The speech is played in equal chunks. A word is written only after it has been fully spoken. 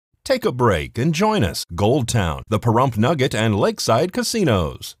Take a break and join us. Gold Town, the Pahrump Nugget, and Lakeside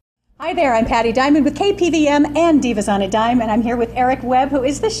Casinos. Hi there, I'm Patti Diamond with KPVM and Divas on a Dime, and I'm here with Eric Webb, who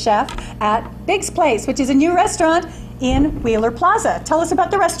is the chef at Big's Place, which is a new restaurant in Wheeler Plaza. Tell us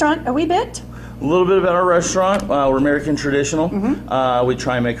about the restaurant a wee bit. A little bit about our restaurant. We're American traditional. We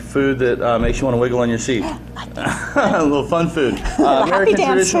try and make food that makes you want to wiggle on your seat. A little fun food. American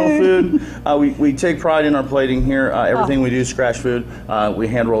traditional food. We take pride in our plating here. Everything we do is scratch food. We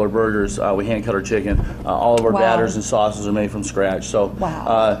hand roll our burgers. We hand cut our chicken. All of our batters and sauces are made from scratch. So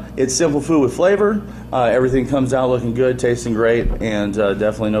it's simple food with flavor. Everything comes out looking good, tasting great, and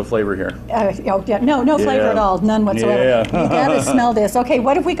definitely no flavor here. No flavor at all, none whatsoever. You gotta smell this. Okay,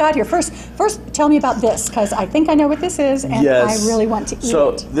 what have we got here? First, tell me about this, because I think I know what this is, and I really want to eat it.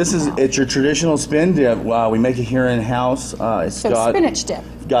 So this is it's your traditional spin dip. We make it here in house. It's got spinach dip.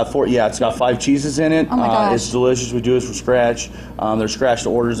 It's got 5 cheeses in it. Oh my gosh. It's delicious. We do it from scratch. They're scratch to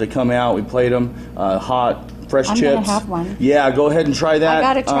orders. They come out. We plate them hot. Fresh chips. I'm gonna have one. Yeah, go ahead and try that. I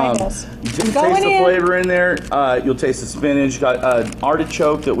gotta try this. You taste the flavor in there. You'll taste the spinach. Got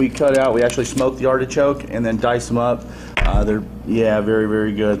artichoke that we cut out. We actually smoke the artichoke and then dice them up. They're very,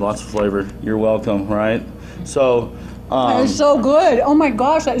 very good. Lots of flavor. You're welcome. Right. So. That is so good. Oh my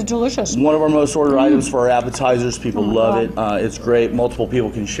gosh, that is delicious. One of our most ordered items for our appetizers. People love it. It's great. Multiple people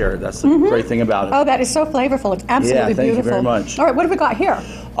can share it. That's the great thing about it. Oh, that is so flavorful. It's absolutely beautiful. Thank you very much. All right, what have we got here?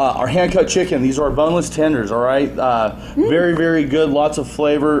 Our hand-cut chicken. These are our boneless tenders, all right? Very, very good. Lots of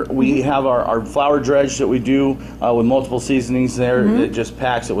flavor. We have our flour dredge that we do with multiple seasonings there. It just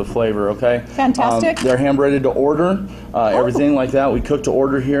packs it with flavor, okay? Fantastic. They're hand-breaded to order, everything like that. We cook to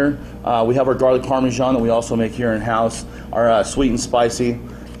order here. We have our garlic parmesan that we also make here in-house. Our sweet and spicy.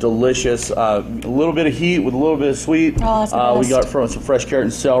 Delicious. A little bit of heat with a little bit of sweet. Oh, that's the best. We got some fresh carrot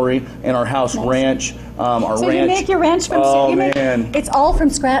and celery, and our house ranch. So you make your ranch from man. It's all from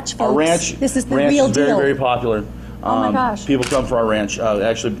scratch, folks. Our ranch, this is the ranch real is very, deal. very popular. Oh my gosh. People come for our ranch.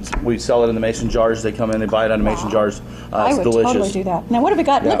 Actually, we sell it in the mason jars. They come in, they buy it out of mason jars. I would delicious. totally do that. Now, what have we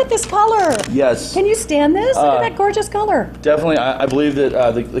got? Look at this color. Yes. Can you stand this? Look at that gorgeous color. Definitely. I believe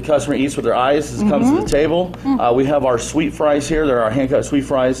that the customer eats with their eyes as it comes to the table. We have our sweet fries here. They're our hand-cut sweet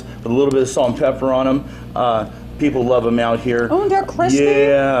fries with a little bit of salt and pepper on them. People love them out here. Oh, they're crispy.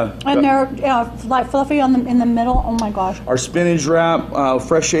 Yeah. And they're like fluffy in the middle. Oh my gosh. Our spinach wrap,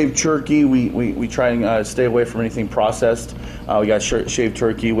 fresh shaved turkey. We try and stay away from anything processed. We got shaved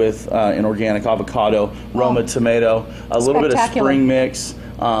turkey with an organic avocado, Roma tomato, a little bit of spring mix.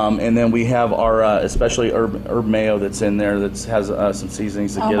 And then we have our especially herb mayo that's in there that has some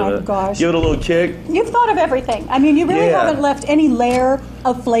seasonings that give it a little kick. You've thought of everything. I mean, you really haven't left any layer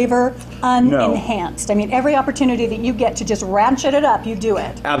of flavor unenhanced. I mean, every opportunity that you get to just ratchet it up, you do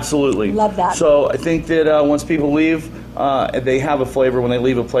it. Absolutely. Love that. So I think that once people leave, they have a flavor when they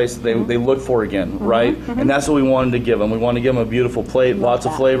leave a place that they look for again, right? And that's what we wanted to give them. We wanted to give them a beautiful plate, lots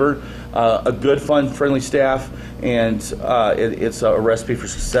of flavor, a good, fun, friendly staff, and it's a recipe for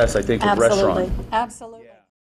success, I think, for the restaurant. Absolutely.